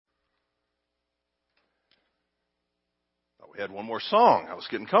we had one more song. I was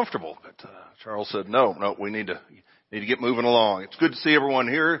getting comfortable, but Charles said, no, we need to get moving along. It's good to see everyone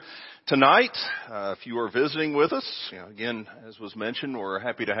here tonight. If you are visiting with us, again, as was mentioned, we're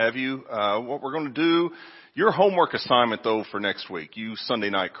happy to have you. What we're going to do, your homework assignment though for next week, you Sunday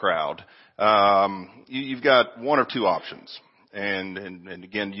night crowd, you've got one or two options. And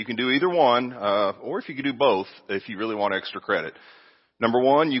again, you can do either one, or if you could do both, if you really want extra credit. Number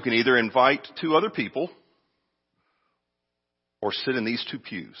one, you can either invite two other people or sit in these two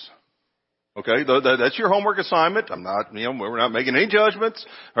pews. Okay, that's your homework assignment. We're not making any judgments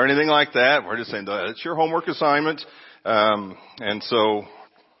or anything like that. We're just saying that's your homework assignment. And so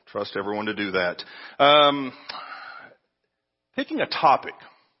trust everyone to do that. Picking a topic.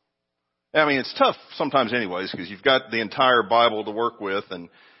 It's tough sometimes anyways, because you've got the entire Bible to work with,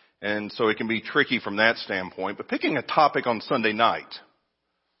 and so it can be tricky from that standpoint. But picking a topic on Sunday night,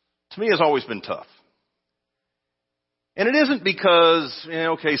 to me, has always been tough. And it isn't because,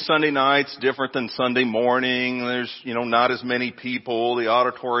 Sunday night's different than Sunday morning. There's, not as many people. The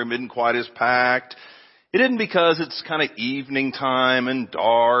auditorium isn't quite as packed. It isn't because it's kind of evening time and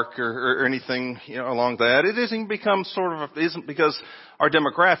dark or anything, along that. It isn't because our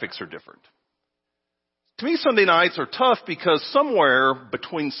demographics are different. To me, Sunday nights are tough because somewhere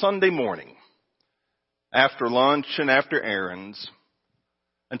between Sunday morning, after lunch and after errands,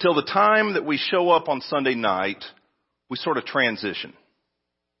 until the time that we show up on Sunday night, we sort of transition.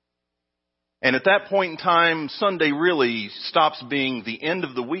 And at that point in time, Sunday really stops being the end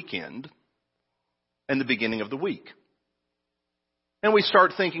of the weekend and the beginning of the week. And we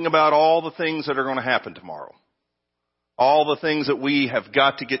start thinking about all the things that are going to happen tomorrow. All the things that we have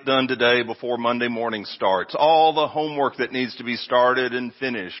got to get done today before Monday morning starts. All the homework that needs to be started and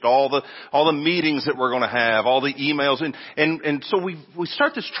finished. All the meetings that we're going to have. All the emails. And so we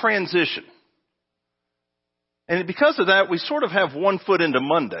start this transition. And because of that, we sort of have one foot into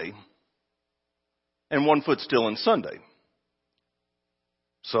Monday and one foot still in Sunday.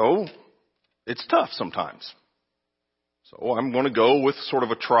 So it's tough sometimes. So I'm going to go with sort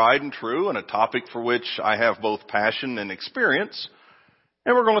of a tried and true and a topic for which I have both passion and experience.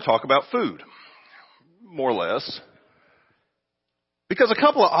 And we're going to talk about food, more or less. Because a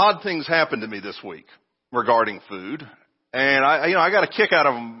couple of odd things happened to me this week regarding food. And I got a kick out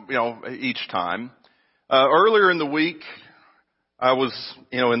of them, each time. Earlier in the week, I was,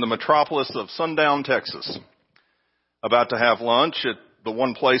 in the metropolis of Sundown, Texas, about to have lunch at the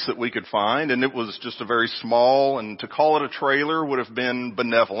one place that we could find, and it was just a very small, and to call it a trailer would have been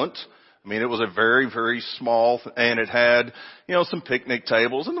benevolent. It was a very, very small, and it had, some picnic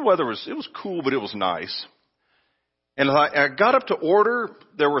tables, and the weather was cool, but it was nice. And I got up to order,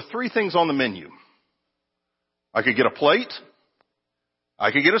 there were three things on the menu. I could get a plate,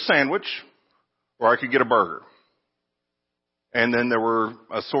 I could get a sandwich, or I could get a burger. And then there were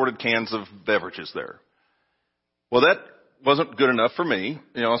assorted cans of beverages there. Well, that wasn't good enough for me,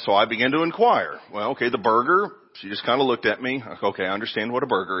 so I began to inquire. Well, okay, the burger, she just kind of looked at me. Okay, I understand what a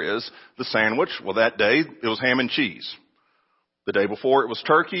burger is. The sandwich, well, that day, it was ham and cheese. The day before, it was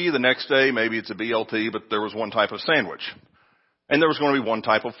turkey. The next day, maybe it's a BLT, but there was one type of sandwich. And there was going to be one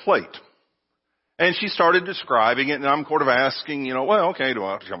type of plate. And she started describing it, and I'm sort of asking, well, okay,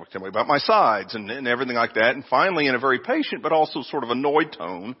 tell me about my sides and everything like that. And finally, in a very patient but also sort of annoyed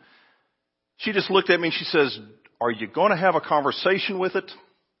tone, she just looked at me and she says, "Are you going to have a conversation with it,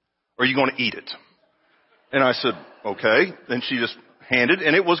 or are you going to eat it?" And I said, okay. And she just handed,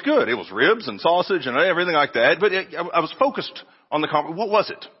 and it was good. It was ribs and sausage and everything like that. But I was focused on the conversation. What was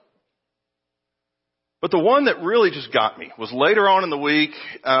it? But the one that really just got me was later on in the week,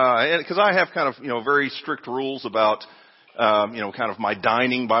 because I have kind of, very strict rules about, kind of my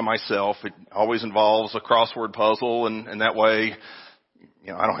dining by myself. It always involves a crossword puzzle, and that way,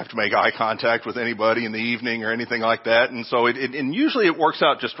 I don't have to make eye contact with anybody in the evening or anything like that. And so and usually it works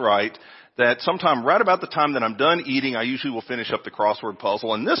out just right that sometime right about the time that I'm done eating, I usually will finish up the crossword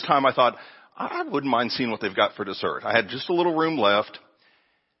puzzle. And this time I thought, I wouldn't mind seeing what they've got for dessert. I had just a little room left.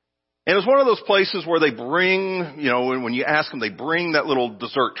 And it was one of those places where they bring, when you ask them, they bring that little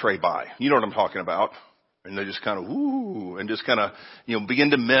dessert tray by. You know what I'm talking about. And they just kind of, and just kind of, begin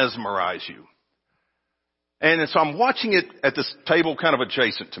to mesmerize you. And so I'm watching it at this table kind of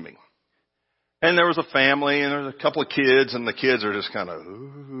adjacent to me. And there was a family, and there was a couple of kids, and the kids are just kind of,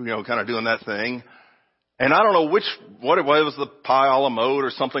 kind of doing that thing. And I don't know what it was, the pie a la mode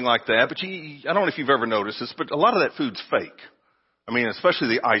or something like that. But I don't know if you've ever noticed this, but a lot of that food's fake. Especially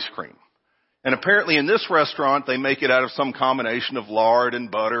the ice cream. And apparently in this restaurant, they make it out of some combination of lard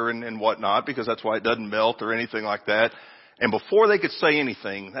and butter and whatnot, because that's why it doesn't melt or anything like that. And before they could say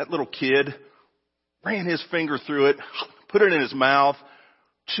anything, that little kid ran his finger through it, put it in his mouth,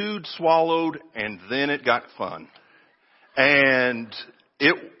 chewed, swallowed, and then it got fun. And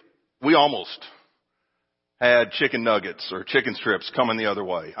we almost had chicken nuggets or chicken strips coming the other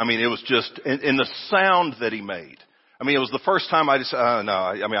way. I mean, it was just, in the sound that he made. I mean, it was the first time I just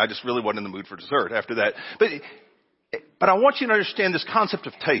really wasn't in the mood for dessert after that. But I want you to understand this concept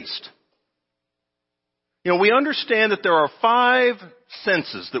of taste. You know, we understand that there are 5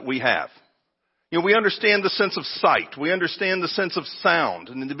 senses that we have. You know, we understand the sense of sight. We understand the sense of sound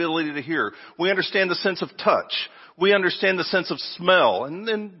and the ability to hear. We understand the sense of touch. We understand the sense of smell. And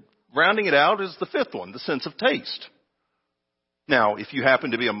then rounding it out is the 5th one, the sense of taste. Now, if you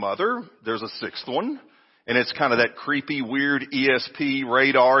happen to be a mother, there's a 6th one. And it's kind of that creepy, weird ESP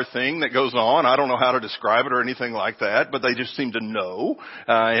radar thing that goes on. I don't know how to describe it or anything like that, but they just seem to know.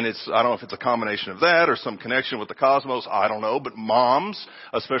 And I don't know if it's a combination of that or some connection with the cosmos. I don't know. But moms,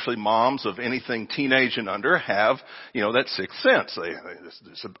 especially moms of anything teenage and under, have, you know, that 6th sense.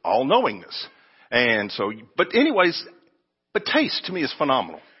 This all-knowingness. And so, but taste to me is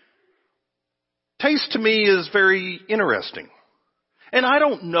phenomenal. Taste to me is very interesting. And I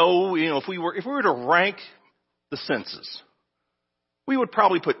don't know, you know, if we were to rank the senses, we would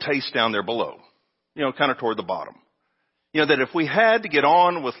probably put taste down there below, you know, kind of toward the bottom. You know, that if we had to get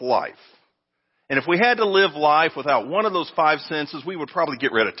on with life, and if we had to live life without one of those 5 senses, we would probably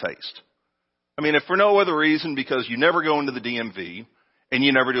get rid of taste. I mean, if for no other reason, because you never go into the DMV and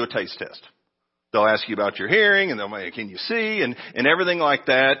you never do a taste test. They'll ask you about your hearing and they'll say, can you see, and everything like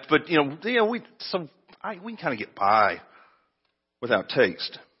that. But, we can kind of get by without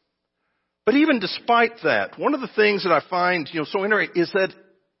taste. But even despite that, one of the things that I find, so interesting is that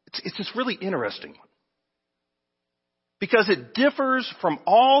it's just really interesting. Because it differs from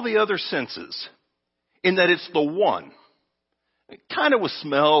all the other senses in that it's the one. Kind of with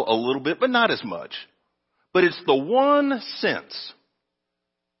smell a little bit, but not as much. But it's the one sense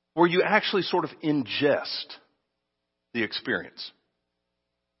where you actually sort of ingest the experience.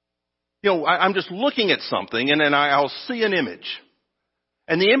 I'm just looking at something and then I'll see an image.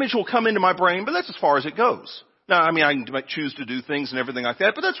 And the image will come into my brain, but that's as far as it goes. Now, I might choose to do things and everything like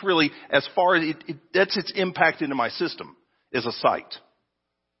that, but that's really as far as that's its impact into my system is a sight.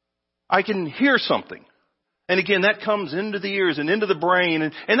 I can hear something. And again, that comes into the ears and into the brain,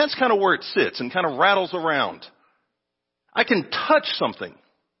 and that's kind of where it sits and kind of rattles around. I can touch something.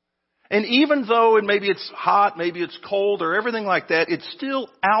 And even though maybe it's hot, maybe it's cold or everything like that, it's still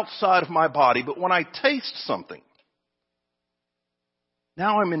outside of my body. But when I taste something,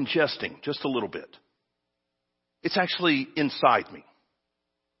 now I'm ingesting just a little bit. It's actually inside me.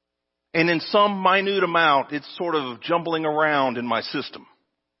 And in some minute amount, it's sort of jumbling around in my system.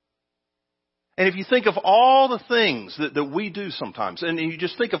 And if you think of all the things that we do sometimes, and you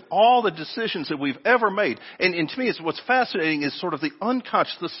just think of all the decisions that we've ever made, and to me what's fascinating is sort of the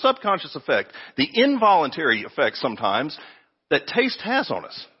unconscious, the subconscious effect, the involuntary effect sometimes that taste has on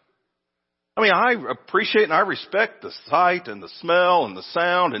us. I appreciate and I respect the sight and the smell and the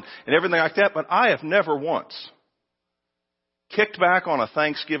sound and everything like that, but I have never once kicked back on a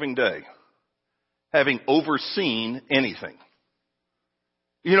Thanksgiving day having overseen anything.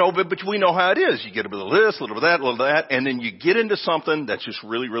 But we know how it is. You get a little of this, a little of that, a little of that, and then you get into something that's just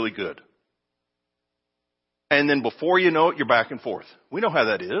really, really good. And then before you know it, you're back and forth. We know how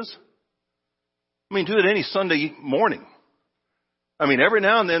that is. Do it any Sunday morning. Every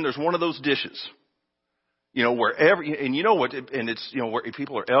now and then there's one of those dishes, wherever, and you know what, and it's, where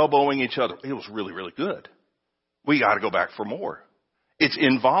people are elbowing each other. It was really, really good. We got to go back for more. It's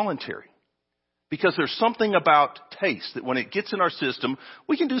involuntary. Because there's something about taste that when it gets in our system,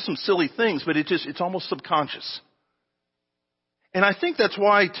 we can do some silly things, but it's almost subconscious. And I think that's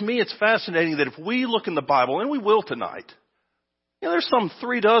why, to me, it's fascinating that if we look in the Bible, and we will tonight, there's some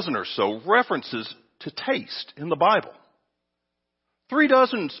 3 dozen or so references to taste in the Bible. 3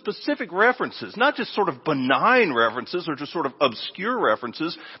 dozen specific references, not just sort of benign references or just sort of obscure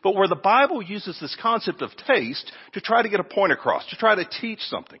references, but where the Bible uses this concept of taste to try to get a point across, to try to teach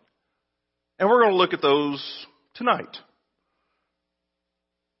something. And we're going to look at those tonight.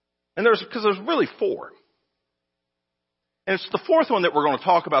 And there's really 4. And it's the 4th one that we're going to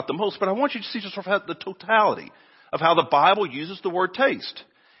talk about the most, but I want you to see just sort of the totality of how the Bible uses the word taste.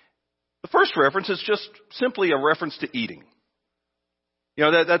 The first reference is just simply a reference to eating.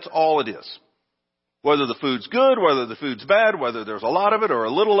 That's all it is. Whether the food's good, whether the food's bad, whether there's a lot of it or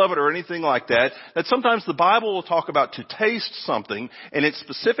a little of it or anything like that, that sometimes the Bible will talk about to taste something, and its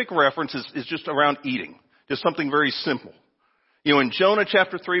specific reference is just around eating. Just something very simple. In Jonah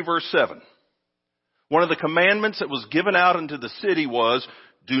chapter 3 verse 7, one of the commandments that was given out into the city was,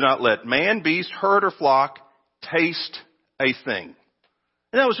 do not let man, beast, herd, or flock taste a thing.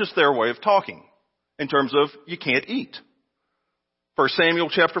 And that was just their way of talking in terms of you can't eat. 1 Samuel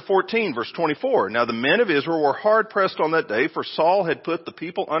chapter 14, verse 24. Now the men of Israel were hard pressed on that day, for Saul had put the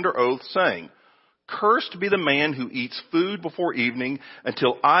people under oath, saying, Cursed be the man who eats food before evening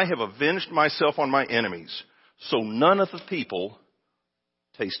until I have avenged myself on my enemies. So none of the people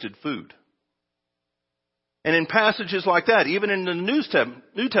tasted food. And in passages like that, even in the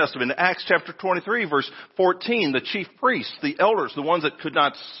New Testament, Acts chapter 23, verse 14, the chief priests, the elders, the ones that could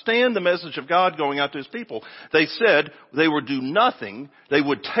not stand the message of God going out to his people, they said they would do nothing, they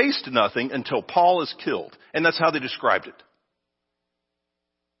would taste nothing until Paul is killed. And that's how they described it.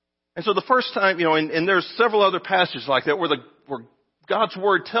 And so the first time, and there's several other passages like that where God's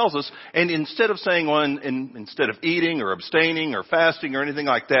Word tells us, and instead of saying, instead of eating or abstaining or fasting or anything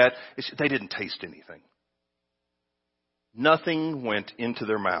like that, they didn't taste anything. Nothing went into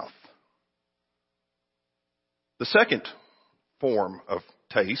their mouth. The second form of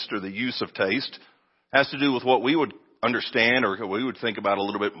taste, or the use of taste, has to do with what we would understand or we would think about a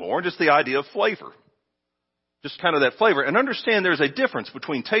little bit more, just the idea of flavor. Just kind of that flavor. And understand there's a difference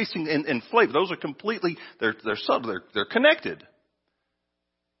between tasting and flavor. Those are completely, they're subtle, they're connected.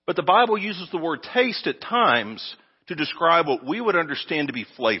 But the Bible uses the word taste at times to describe what we would understand to be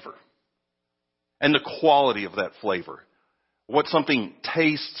flavor. And the quality of that flavor. What something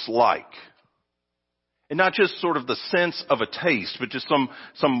tastes like. And not just sort of the sense of a taste, but just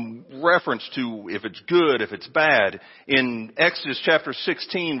some reference to if it's good, if it's bad. In Exodus chapter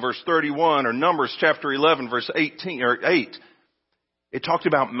 16, verse 31, or Numbers chapter 11, verse 18 or 8, it talked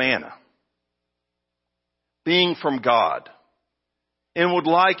about manna being from God, and would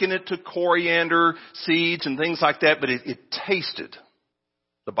liken it to coriander seeds and things like that. But it tasted,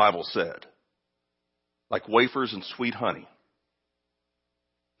 the Bible said, like wafers and sweet honey.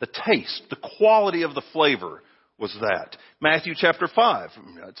 The taste, the quality of the flavor was that. Matthew chapter 5,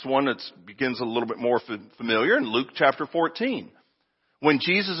 that's one that begins a little bit more familiar, and Luke chapter 14. When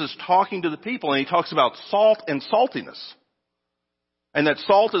Jesus is talking to the people and he talks about salt and saltiness. And that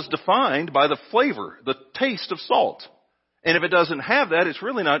salt is defined by the flavor, the taste of salt. And if it doesn't have that, it's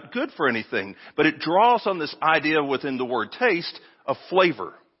really not good for anything. But it draws on this idea within the word taste of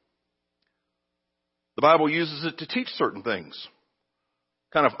flavor. The Bible uses it to teach certain things.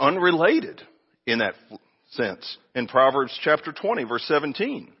 Kind of unrelated in that sense. In Proverbs chapter 20, verse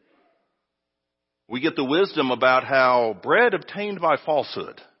 17, we get the wisdom about how bread obtained by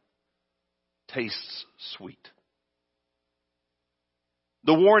falsehood tastes sweet.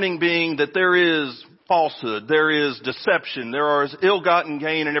 The warning being that there is falsehood, there is deception, there is ill-gotten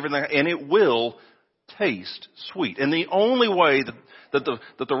gain and everything, and it will taste sweet. And the only way that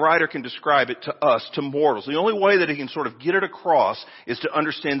the writer can describe it to us, to mortals, the only way that he can sort of get it across is to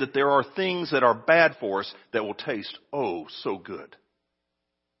understand that there are things that are bad for us that will taste, oh, so good.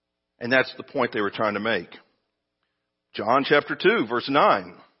 And that's the point they were trying to make. John chapter 2, verse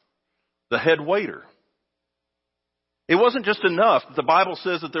 9, the head waiter. It wasn't just enough. The Bible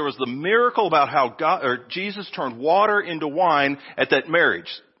says that there was the miracle about how Jesus turned water into wine at that marriage,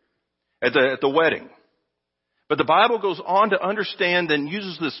 at the wedding. But the Bible goes on to understand and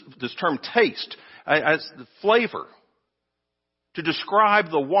uses this term taste as the flavor to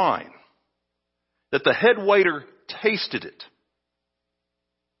describe the wine. That the head waiter tasted it.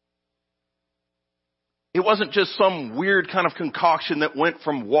 It wasn't just some weird kind of concoction that went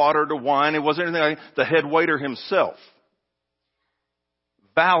from water to wine. It wasn't anything like that. The head waiter himself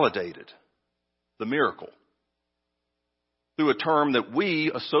validated the miracle through a term that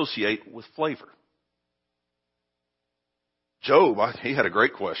we associate with flavor. Job, he had a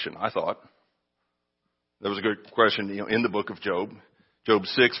great question, I thought. There was a good question in the book of Job. Job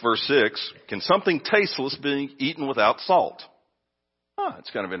 6, verse 6. Can something tasteless be eaten without salt?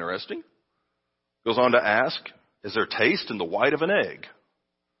 It's kind of interesting. Goes on to ask, is there taste in the white of an egg?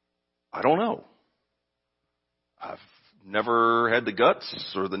 I don't know. I've never had the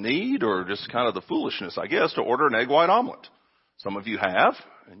guts or the need or just kind of the foolishness, I guess, to order an egg white omelet. Some of you have,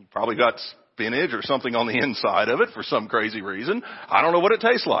 and you probably got spinach or something on the inside of it for some crazy reason. I don't know what it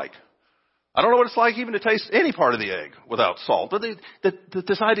tastes like. I don't know what it's like even to taste any part of the egg without salt. But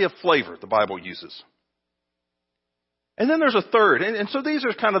this idea of flavor the Bible uses. And then there's a third. And so these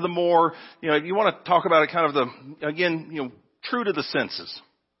are kind of the more, you want to talk about it kind of the, again, true to the senses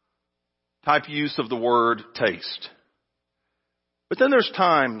type use of the word taste. But then there's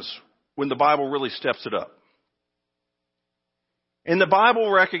times when the Bible really steps it up. And the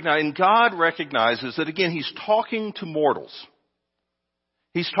Bible and God recognizes that, again, He's talking to mortals.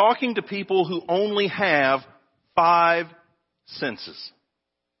 He's talking to people who only have 5 senses.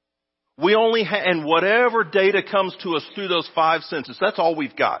 We only and whatever data comes to us through those five senses, that's all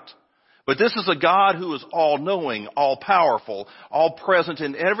we've got. But this is a God who is all-knowing, all-powerful, all-present,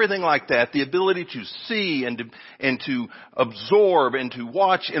 and everything like that. The ability to see and to absorb and to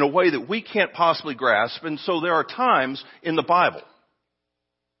watch in a way that we can't possibly grasp. And so there are times in the Bible,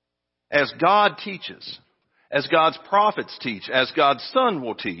 as God teaches, as God's prophets teach, as God's Son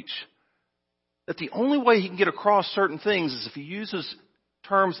will teach, that the only way he can get across certain things is if he uses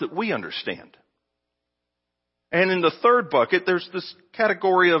terms that we understand. And in the third bucket, there's this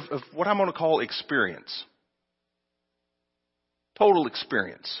category of what I'm going to call experience. Total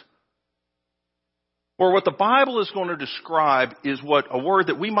experience. Or what the Bible is going to describe is what a word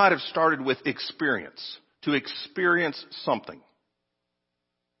that we might have started with, experience. To experience something.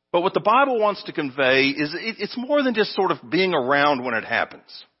 But what the Bible wants to convey is it's more than just sort of being around when it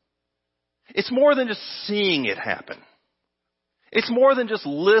happens. It's more than just seeing it happen. It's more than just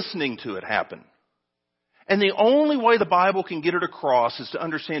listening to it happen. And the only way the Bible can get it across is to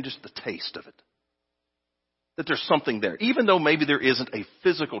understand just the taste of it. That there's something there. Even though maybe there isn't a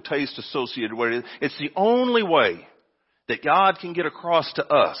physical taste associated with it, it's the only way that God can get across to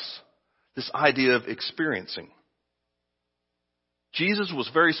us this idea of experiencing. Jesus was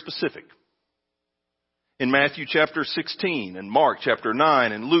very specific. In Matthew chapter 16 and Mark chapter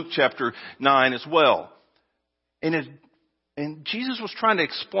 9 and Luke chapter 9 as well. And Jesus was trying to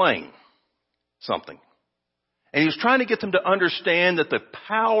explain something. And he was trying to get them to understand that the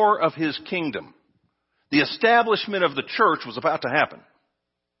power of his kingdom, the establishment of the church was about to happen.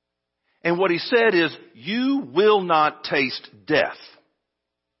 And what he said is, you will not taste death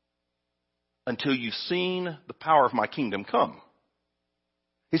until you've seen the power of my kingdom come.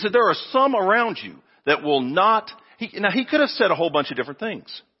 He said, there are some around you that will not. Now, he could have said a whole bunch of different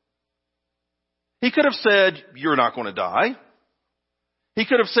things. He could have said, you're not going to die. He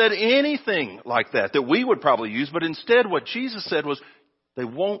could have said anything like that we would probably use, but instead what Jesus said was, they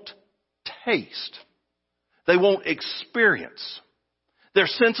won't taste. They won't experience. Their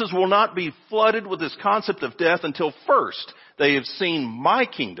senses will not be flooded with this concept of death until first they have seen my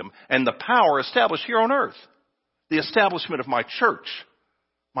kingdom and the power established here on earth. The establishment of my church,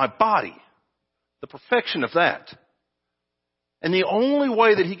 my body, the perfection of that. And the only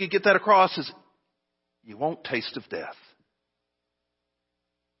way that he could get that across is, you won't taste of death.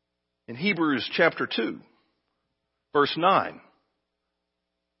 In Hebrews chapter 2, verse 9,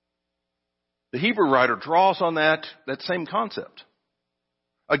 the Hebrew writer draws on that same concept.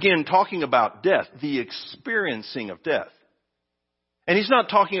 Again, talking about death, the experiencing of death. And he's not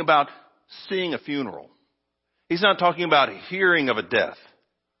talking about seeing a funeral. He's not talking about hearing of a death.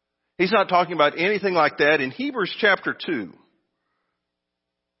 He's not talking about anything like that. In Hebrews chapter 2, in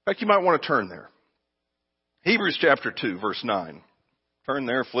fact, you might want to turn there. Hebrews chapter 2, verse 9. Turn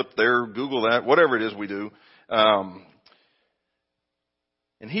there, flip there, Google that, whatever it is we do.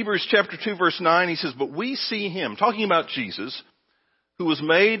 In Hebrews chapter 2, verse 9, he says, but we see him, talking about Jesus, who was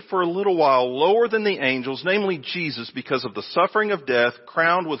made for a little while lower than the angels, namely Jesus, because of the suffering of death,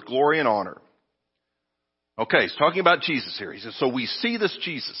 crowned with glory and honor. Okay, he's talking about Jesus here. He says, so we see this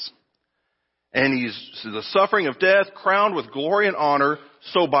Jesus. And he's the suffering of death, crowned with glory and honor,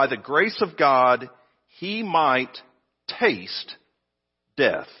 so by the grace of God, he might taste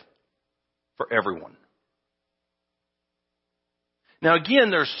death for everyone. Now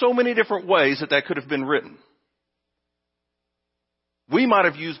again, there's so many different ways that could have been written. We might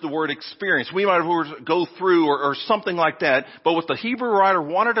have used the word experience. We might have used go through or something like that. But what the Hebrew writer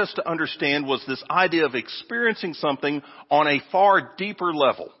wanted us to understand was this idea of experiencing something on a far deeper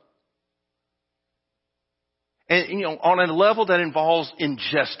level. And, on a level that involves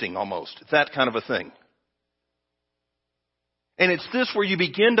ingesting almost, that kind of a thing. And it's this where you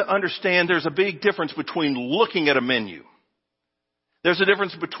begin to understand there's a big difference between looking at a menu. There's a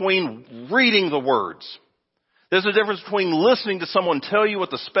difference between reading the words. There's a difference between listening to someone tell you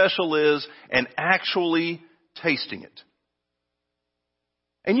what the special is and actually tasting it.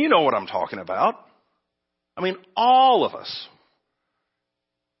 And you know what I'm talking about. I mean, all of us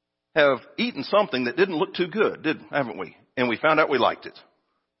have eaten something that didn't look too good, haven't we? And we found out we liked it.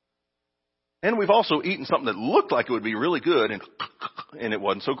 And we've also eaten something that looked like it would be really good and it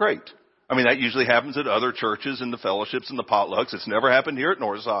wasn't so great. I mean, that usually happens at other churches and the fellowships and the potlucks. It's never happened here at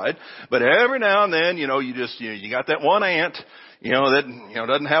Northside. But every now and then, you got that one aunt, that,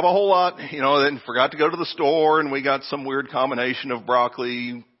 doesn't have a whole lot, that forgot to go to the store and we got some weird combination of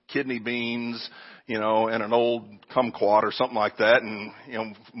broccoli, kidney beans, and an old kumquat or something like that.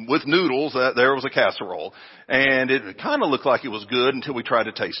 And, with noodles, there was a casserole. And it kind of looked like it was good until we tried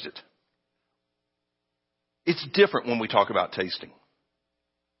to taste it. It's different when we talk about tasting.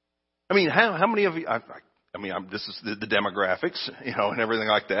 I mean, how many of you, this is the demographics, and everything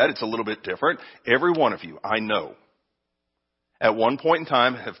like that. It's a little bit different. Every one of you, I know, at one point in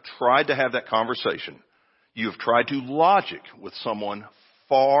time have tried to have that conversation. You have tried to logic with someone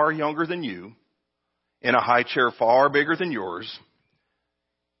far younger than you, in a high chair far bigger than yours.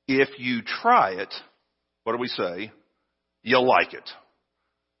 If you try it, what do we say? You'll like it.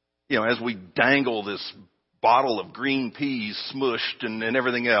 As we dangle this bottle of green peas smushed and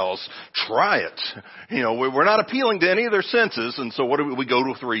everything else, try it. We're not appealing to any of their senses, and so what do we go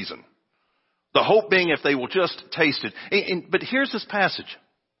with reason? The hope being if they will just taste it. But here's this passage.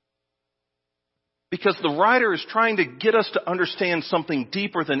 Because the writer is trying to get us to understand something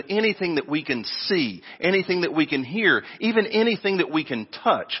deeper than anything that we can see, anything that we can hear, even anything that we can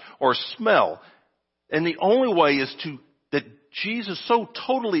touch or smell. And the only way is that Jesus so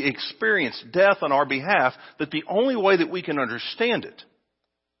totally experienced death on our behalf that the only way that we can understand it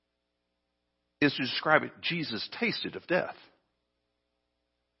is to describe it. Jesus tasted of death.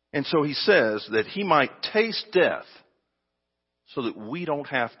 And so he says that he might taste death so that we don't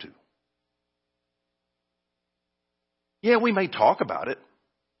have to. Yeah, we may talk about it,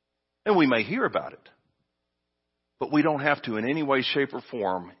 and we may hear about it, but we don't have to in any way, shape, or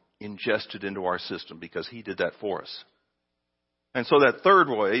form ingest it into our system because he did that for us. And so that third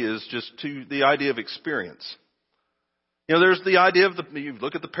way is just to the idea of experience. There's the idea of you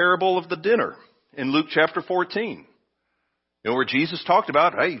look at the parable of the dinner in Luke chapter 14, where Jesus talked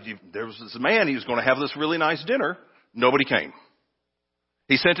about, hey, there was this man, he was going to have this really nice dinner. Nobody came.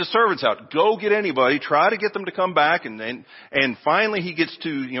 He sent his servants out, go get anybody, try to get them to come back, and finally he gets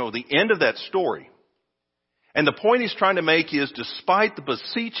to, the end of that story. And the point he's trying to make is, despite the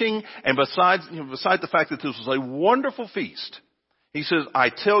beseeching and besides the fact that this was a wonderful feast, he says,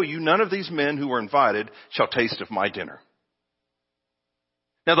 I tell you, none of these men who were invited shall taste of my dinner.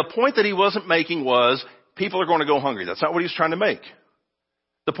 Now the point that he wasn't making was, people are going to go hungry. That's not what he was trying to make.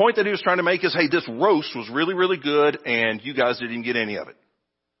 The point that he was trying to make is, hey, this roast was really, really good, and you guys didn't even get any of it.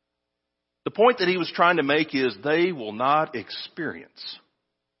 The point that he was trying to make is they will not experience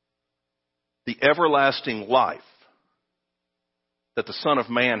the everlasting life that the Son of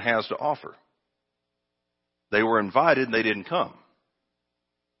Man has to offer. They were invited and they didn't come.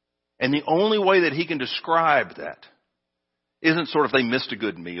 And the only way that he can describe that isn't sort of they missed a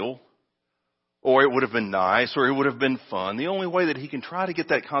good meal, or it would have been nice, or it would have been fun. The only way that he can try to get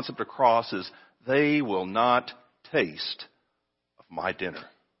that concept across is they will not taste of my dinner.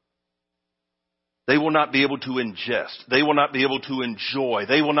 They will not be able to ingest. They will not be able to enjoy.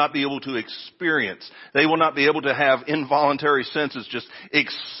 They will not be able to experience. They will not be able to have involuntary senses just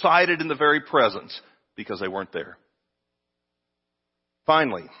excited in the very presence because they weren't there.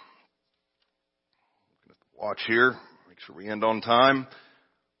 Finally, watch here, make sure we end on time.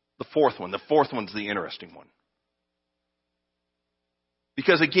 The fourth one. The fourth one's the interesting one.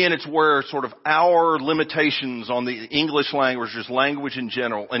 Because again, it's where sort of our limitations on the English language, just language in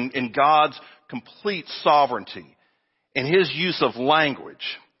general, and God's complete sovereignty and his use of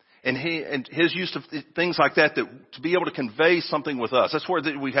language and his use of things like that to be able to convey something with us. That's where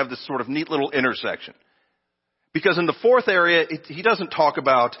we have this sort of neat little intersection. Because in the fourth area, he doesn't talk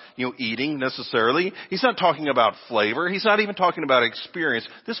about, eating necessarily. He's not talking about flavor. He's not even talking about experience.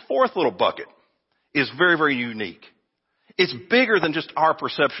 This fourth little bucket is very, very unique. It's bigger than just our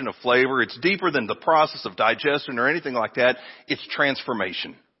perception of flavor. It's deeper than the process of digestion or anything like that. It's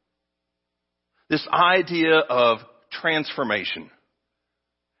transformation. This idea of transformation.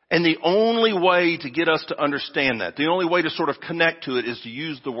 And the only way to get us to understand that, the only way to sort of connect to it is to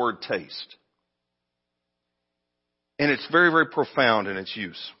use the word taste. And it's very, very profound in its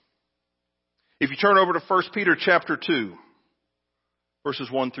use. If you turn over to 1 Peter chapter 2,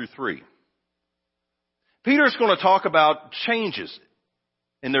 verses 1 through 3. Peter's going to talk about changes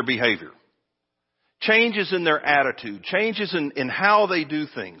in their behavior. Changes in their attitude. Changes in how they do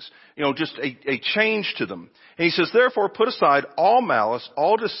things. Just a change to them. And he says, therefore put aside all malice,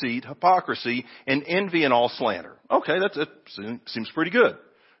 all deceit, hypocrisy, and envy and all slander. Okay, that seems pretty good.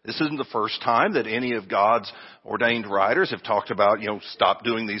 This isn't the first time that any of God's ordained writers have talked about, stop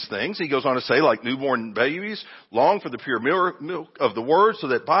doing these things. He goes on to say, like newborn babies, long for the pure milk of the word so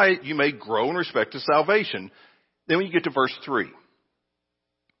that by it you may grow in respect to salvation. Then when you get to verse 3,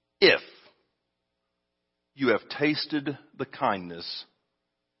 if you have tasted the kindness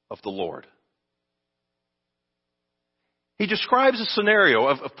of the Lord. He describes a scenario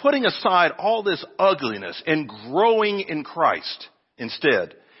of putting aside all this ugliness and growing in Christ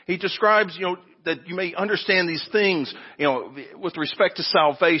instead. He describes, that you may understand these things, with respect to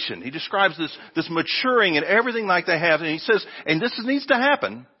salvation. He describes this maturing and everything like they have. And he says, and this needs to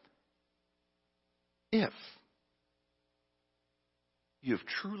happen if you have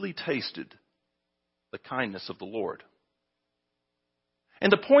truly tasted the kindness of the Lord.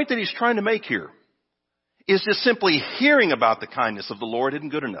 And the point that he's trying to make here is just simply hearing about the kindness of the Lord isn't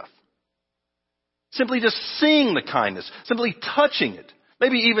good enough. Simply just seeing the kindness, simply touching it,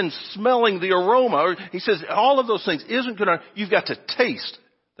 maybe even smelling the aroma. Or he says all of those things isn't good enough. You've got to taste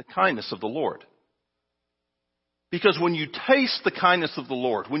the kindness of the Lord. Because when you taste the kindness of the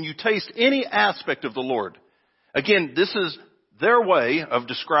Lord, when you taste any aspect of the Lord, again, this is their way of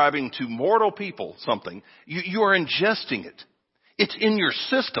describing to mortal people something. You are ingesting it. It's in your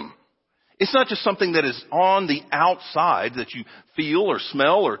system. It's not just something that is on the outside that you feel or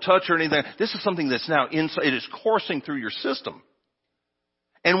smell or touch or anything. This is something that's now inside. It is coursing through your system.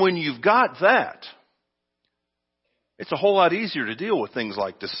 And when you've got that, it's a whole lot easier to deal with things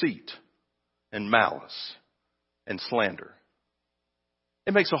like deceit and malice and slander.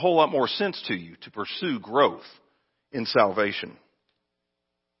 It makes a whole lot more sense to you to pursue growth in salvation.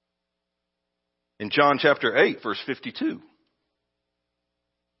 In John chapter 8, verse 52,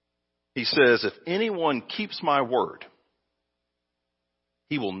 he says, if anyone keeps my word,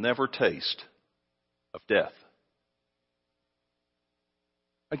 he will never taste of death.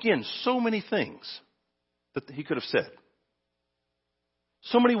 Again, so many things that he could have said.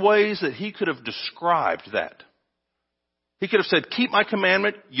 So many ways that he could have described that. He could have said, keep my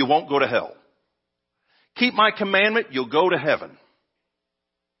commandment, you won't go to hell. Keep my commandment, you'll go to heaven.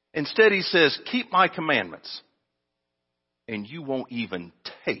 Instead, he says, keep my commandments, and you won't even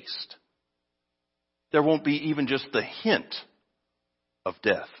taste. There won't be even just the hint of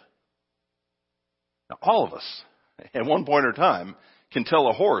death. Now, all of us, at one point in time, can tell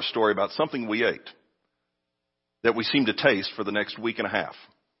a horror story about something we ate that we seem to taste for the next week and a half.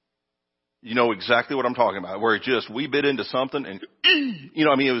 You know exactly what I'm talking about, where we bit into something and,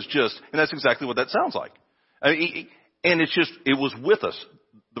 it was just, and that's exactly what that sounds like. And it was with us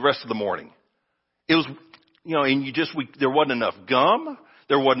the rest of the morning. It was, there wasn't enough gum.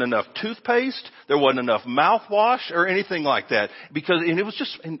 There wasn't enough toothpaste. There wasn't enough mouthwash or anything like that. And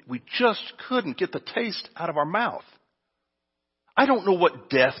we just couldn't get the taste out of our mouth. I don't know what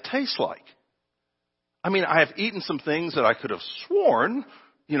death tastes like. I have eaten some things that I could have sworn,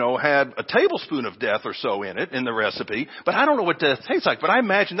 had a tablespoon of death or so in it, in the recipe, but I don't know what death tastes like. But I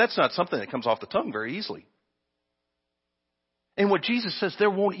imagine that's not something that comes off the tongue very easily. And what Jesus says, there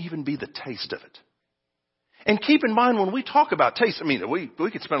won't even be the taste of it. And keep in mind, when we talk about taste,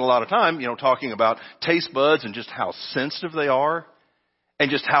 we could spend a lot of time, talking about taste buds and just how sensitive they are and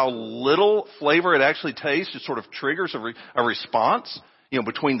just how little flavor it actually tastes. It sort of triggers a response,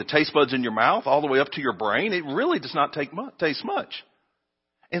 between the taste buds in your mouth all the way up to your brain. It really does not taste much.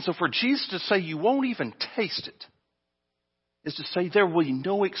 And so for Jesus to say you won't even taste it is to say there will be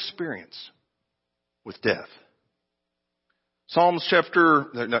no experience with death. Let's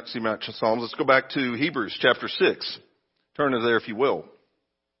go back to Hebrews chapter 6. Turn to there if you will.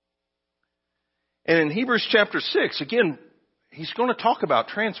 And in Hebrews chapter 6, again, he's going to talk about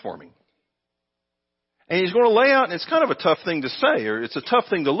transforming. And he's going to lay out, and it's kind of a tough thing to say, or it's a tough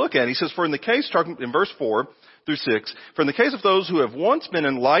thing to look at. He says, for in the case, talking in verse 4 through 6, for in the case of those who have once been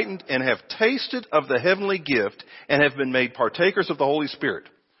enlightened and have tasted of the heavenly gift and have been made partakers of the Holy Spirit.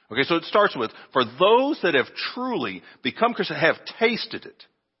 Okay, so it starts with, for those that have truly become Christians, have tasted it.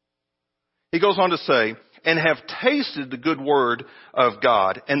 He goes on to say, and have tasted the good word of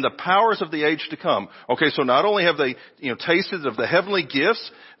God and the powers of the age to come. Okay, so not only have they, tasted of the heavenly gifts,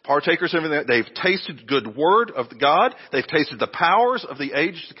 partakers of everything, they've tasted the good word of God. They've tasted the powers of the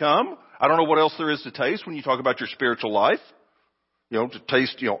age to come. I don't know what else there is to taste when you talk about your spiritual life. To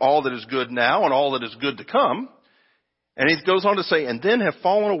taste, all that is good now and all that is good to come. And he goes on to say, and then have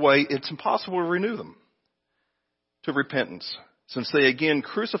fallen away, it's impossible to renew them to repentance, since they again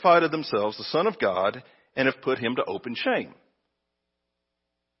crucified of themselves the Son of God and have put him to open shame.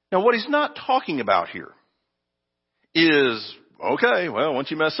 Now, what he's not talking about here is, okay, well, once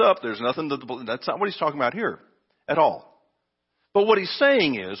you mess up, there's nothing that's not what he's talking about here at all. But what he's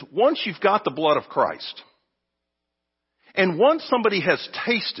saying is, once you've got the blood of Christ, and once somebody has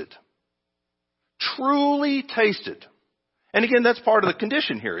tasted, truly tasted, and again, that's part of the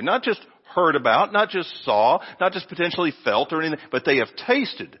condition here. Not just heard about, not just saw, not just potentially felt or anything, but they have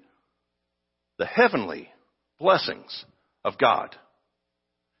tasted the heavenly blessings of God.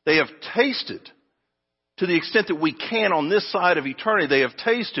 They have tasted, to the extent that we can on this side of eternity, they have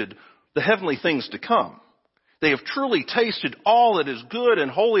tasted the heavenly things to come. They have truly tasted all that is good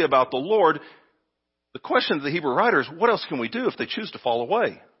and holy about the Lord. The question of the Hebrew writer is, what else can we do if they choose to fall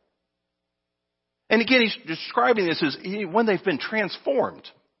away? And again, he's describing this as when they've been transformed.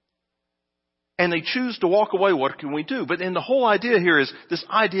 and they choose to walk away, what can we do? But then the whole idea here is this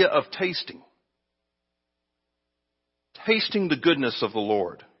idea of tasting. Tasting the goodness of the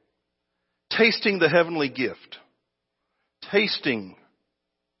Lord. Tasting the heavenly gift. Tasting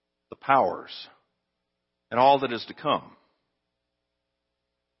the powers and all that is to come.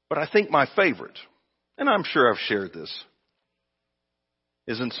 But I think my favorite, and I'm sure I've shared this,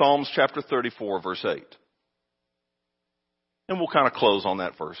 is in Psalms chapter 34, verse 8. And we'll kind of close on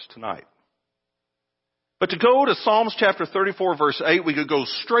that verse tonight. But to go to Psalms chapter 34, verse 8, we could go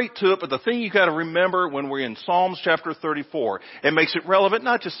straight to it, but the thing you got to remember when we're in Psalms chapter 34, it makes it relevant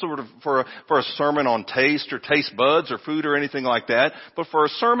not just sort of for a sermon on taste or taste buds or food or anything like that, but for a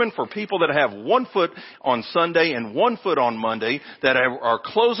sermon for people that have one foot on Sunday and one foot on Monday, that are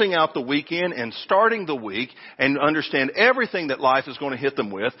closing out the weekend and starting the week and understand everything that life is going to hit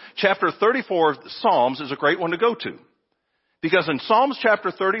them with. Chapter 34 of Psalms is a great one to go to. Because in Psalms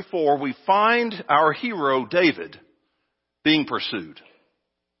chapter 34, we find our hero, David, being pursued.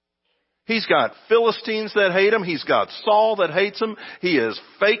 He's got Philistines that hate him. He's got Saul that hates him. He is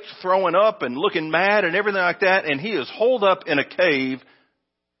faked throwing up and looking mad and everything like that. And he is holed up in a cave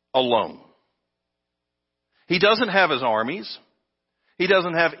alone. He doesn't have his armies. He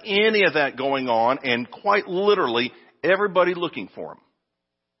doesn't have any of that going on. And quite literally, everybody looking for him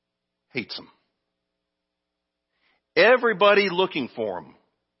hates him. Everybody looking for him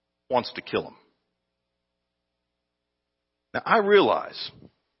wants to kill him. Now, I realize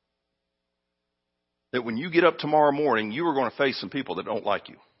that when you get up tomorrow morning, you are going to face some people that don't like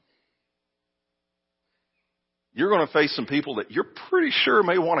you. You're going to face some people that you're pretty sure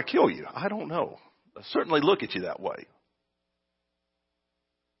may want to kill you. I don't know. They certainly look at you that way.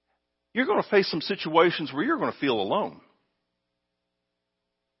 You're going to face some situations where you're going to feel alone.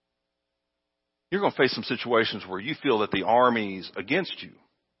 You're going to face some situations where you feel that the armies against you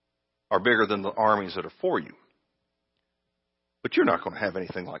are bigger than the armies that are for you. But you're not going to have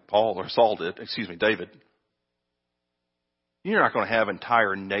anything like David. You're not going to have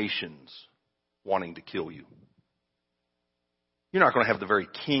entire nations wanting to kill you. You're not going to have the very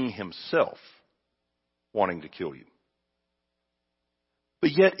king himself wanting to kill you.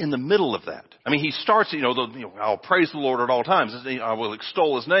 But yet in the middle of that, I mean, he starts, I'll praise the Lord at all times. I will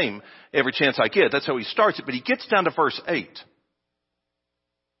extol his name every chance I get. That's how he starts it. But he gets down to verse 8.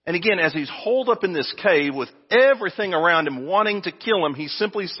 And again, as he's holed up in this cave with everything around him wanting to kill him, he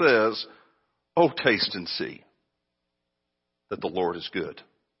simply says, "Oh, taste and see that the Lord is good.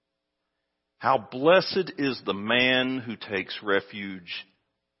 How blessed is the man who takes refuge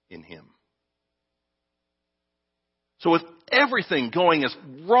in him." So with everything going as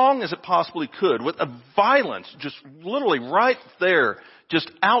wrong as it possibly could, with a violence just literally right there,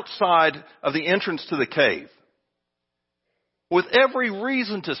 just outside of the entrance to the cave, with every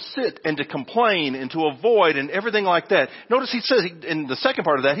reason to sit and to complain and to avoid and everything like that. Notice he says in the second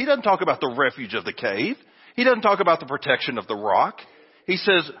part of that, he doesn't talk about the refuge of the cave. He doesn't talk about the protection of the rock. He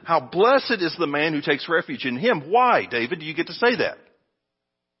says, how blessed is the man who takes refuge in him. Why, David, do you get to say that?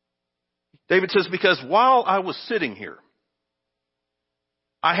 David says, because while I was sitting here,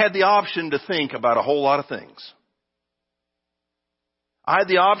 I had the option to think about a whole lot of things. I had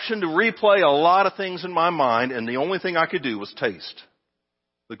the option to replay a lot of things in my mind, and the only thing I could do was taste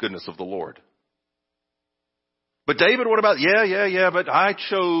the goodness of the Lord. But David, what about, but I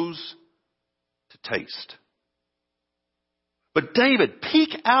chose to taste. But David,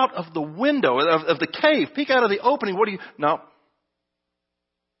 peek out of the window of the cave, peek out of the opening. No.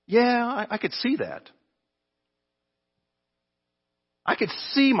 Yeah, I could see that. I could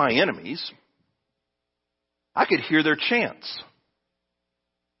see my enemies. I could hear their chants.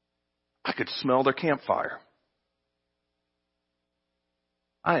 I could smell their campfire.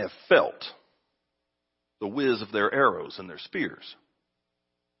 I have felt the whiz of their arrows and their spears.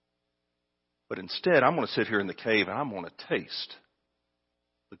 But instead, I'm going to sit here in the cave and I'm going to taste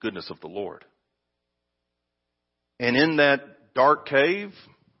the goodness of the Lord. And in that dark cave,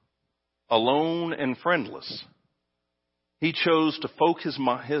 alone and friendless, he chose to focus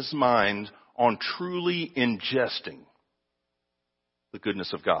his mind on truly ingesting the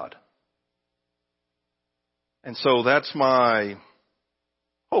goodness of God. And so that's my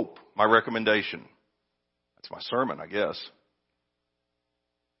hope, my recommendation. That's my sermon, I guess.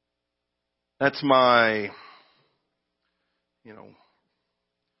 That's my,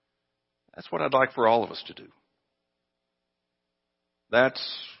 that's what I'd like for all of us to do. That's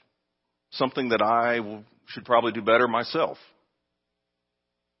something that I should probably do better myself.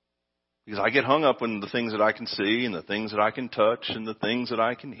 Because I get hung up in the things that I can see and the things that I can touch and the things that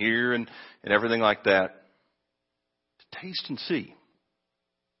I can hear and everything like that. To taste and see.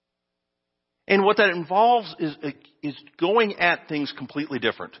 And what that involves is going at things completely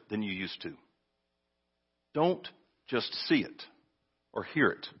different than you used to. Don't just see it or hear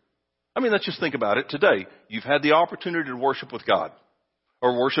it. I mean, let's just think about it today. You've had the opportunity to worship with God,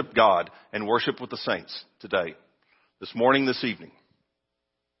 or worship God and worship with the saints today, this morning, this evening.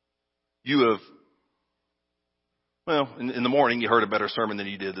 You have, well, in the morning you heard a better sermon than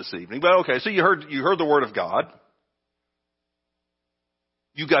you did this evening. But okay, so you heard the Word of God.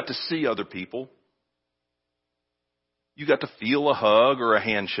 You got to see other people. You got to feel a hug or a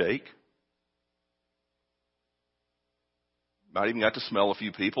handshake. Might even got to smell a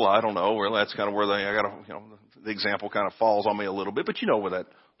few people. I don't know. Well, that's kind of where the example kind of falls on me a little bit, but you know what that's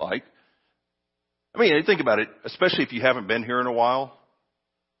like. I mean, think about it, especially if you haven't been here in a while.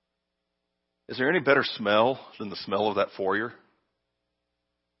 Is there any better smell than the smell of that foyer?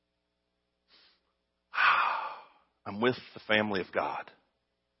 I'm with the family of God.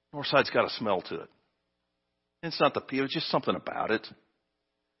 Northside's got a smell to it. It's not the people, it's just something about it.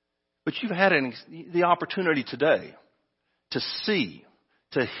 But you've had the opportunity today to see,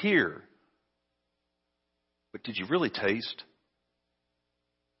 to hear. But did you really taste?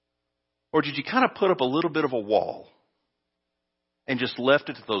 Or did you kind of put up a little bit of a wall and just left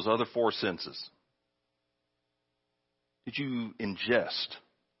it to those other four senses? Did you ingest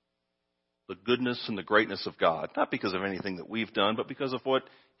the goodness and the greatness of God? Not because of anything that we've done, but because of what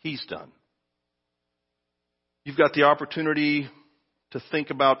He's done. You've got the opportunity to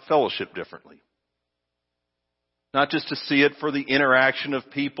think about fellowship differently. Not just to see it for the interaction of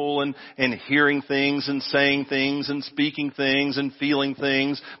people and hearing things and saying things and speaking things and feeling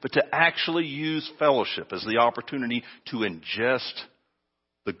things, but to actually use fellowship as the opportunity to ingest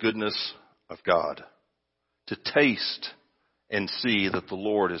the goodness of God. To taste and see that the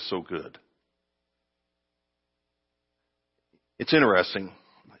Lord is so good. It's interesting.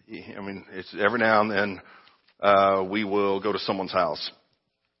 I mean, it's every now and then we will go to someone's house.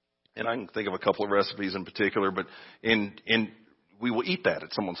 And I can think of a couple of recipes in particular, but we will eat that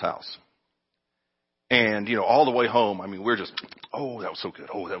at someone's house. And, all the way home, I mean, we're just, oh, that was so good.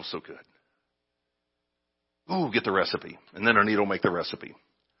 Oh, that was so good. Oh, get the recipe. And then Arnita will make the recipe.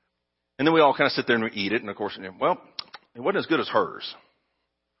 And then we all kind of sit there and we eat it. And of course, well, it wasn't as good as hers.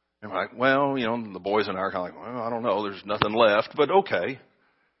 And we're like, well, the boys and I are kind of like, well, I don't know. There's nothing left, but okay.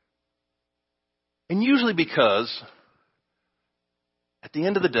 And usually because at the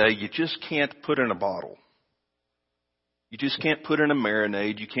end of the day, you just can't put in a bottle. You just can't put in a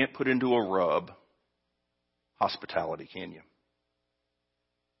marinade. You can't put into a rub hospitality, can you?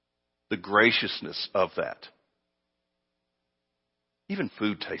 The graciousness of that. Even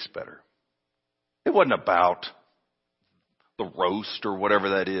food tastes better. It wasn't about the roast or whatever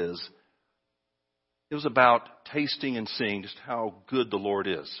that is. It was about tasting and seeing just how good the Lord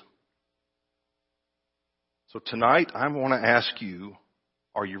is. So tonight, I want to ask you,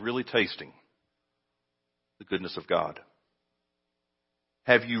 are you really tasting the goodness of God?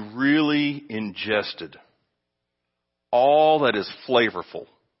 Have you really ingested all that is flavorful,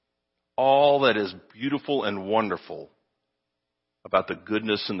 all that is beautiful and wonderful about the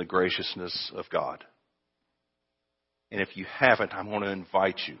goodness and the graciousness of God? And if you haven't, I'm going to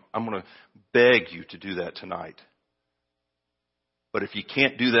invite you. I'm going to beg you to do that tonight. But if you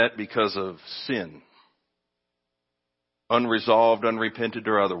can't do that because of sin, unresolved, unrepented,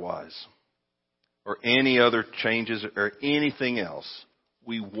 or otherwise, or any other changes or anything else,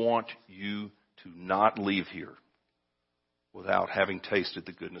 we want you to not leave here without having tasted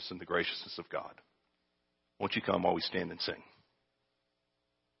the goodness and the graciousness of God. Won't you come while we stand and sing?